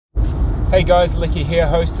Hey guys, Licky here,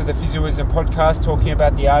 host of the PhysioWisdom podcast, talking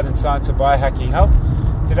about the art and science of biohacking health.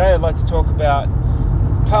 Today I'd like to talk about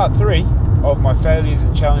part 3 of my failures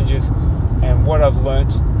and challenges and what I've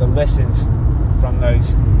learnt, the lessons from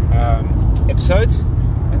those episodes.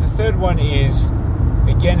 And the third one is,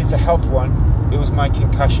 again, it's a health one. It was my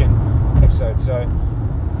concussion episode. So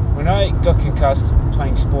when I got concussed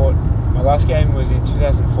playing sport, my last game was in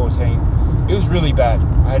 2014. It was really bad.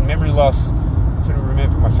 I had memory loss. Couldn't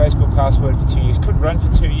remember my Facebook password for 2 years. Couldn't run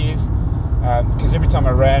for 2 years because every time I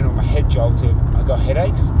ran or my head jolted, I got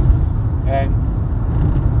headaches. And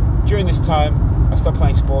during this time, I stopped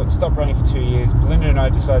playing sport, stopped running for 2 years. Belinda and I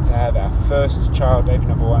decided to have our first child, baby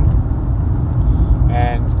number 1.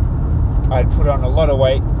 And I'd put on a lot of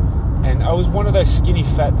weight. And I was one of those skinny,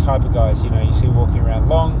 fat type of guys, you see walking around,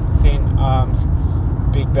 long, thin arms,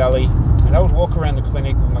 big belly. And I would walk around the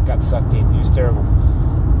clinic with my gut sucked in. It was terrible.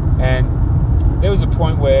 And there was a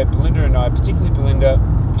point where Belinda and I, particularly Belinda,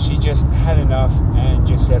 she just had enough and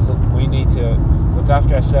just said, look, we need to look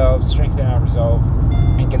after ourselves, strengthen our resolve,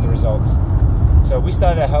 and get the results. So we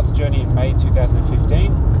started our health journey in May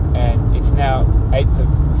 2015, and it's now 8th of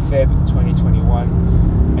Feb 2021.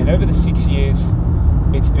 And over the 6 years,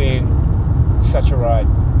 it's been such a ride.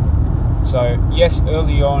 So yes,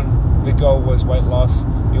 early on, the goal was weight loss.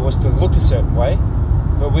 It was to look a certain way,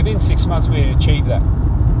 but within 6 months, we had achieved that.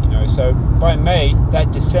 So by May,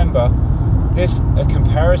 that December, there's a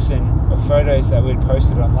comparison of photos that we'd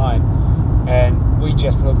posted online, and we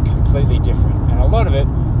just looked completely different. And a lot of it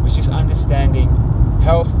was just understanding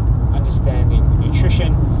health, understanding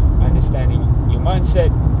nutrition, understanding your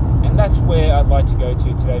mindset, and that's where I'd like to go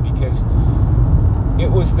to today, because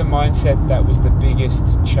it was the mindset that was the biggest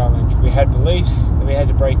challenge. We had beliefs that we had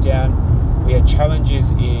to break down. We had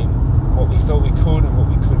challenges in what we thought we could and what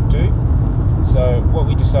we couldn't do. So what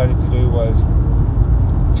we decided to do was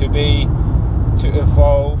to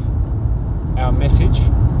evolve our message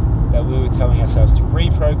that we were telling ourselves, to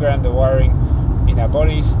reprogram the wiring in our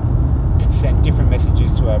bodies and send different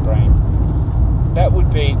messages to our brain. That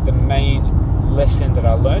would be the main lesson that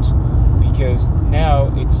I learnt, because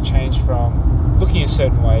now it's changed from looking a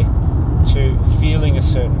certain way to feeling a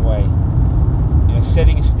certain way.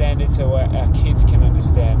 Setting a standard so our kids can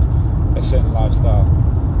understand a certain lifestyle.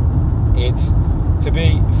 It's to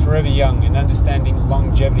be forever young and understanding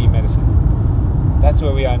longevity medicine. That's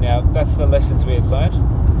where we are now. That's the lessons we had learnt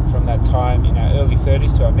from that time in our early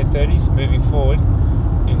 30s to our mid 30s, moving forward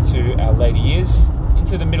into our later years,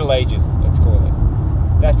 into the middle ages, let's call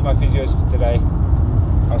it. That's my physios for today.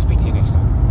 I'll speak to you next time.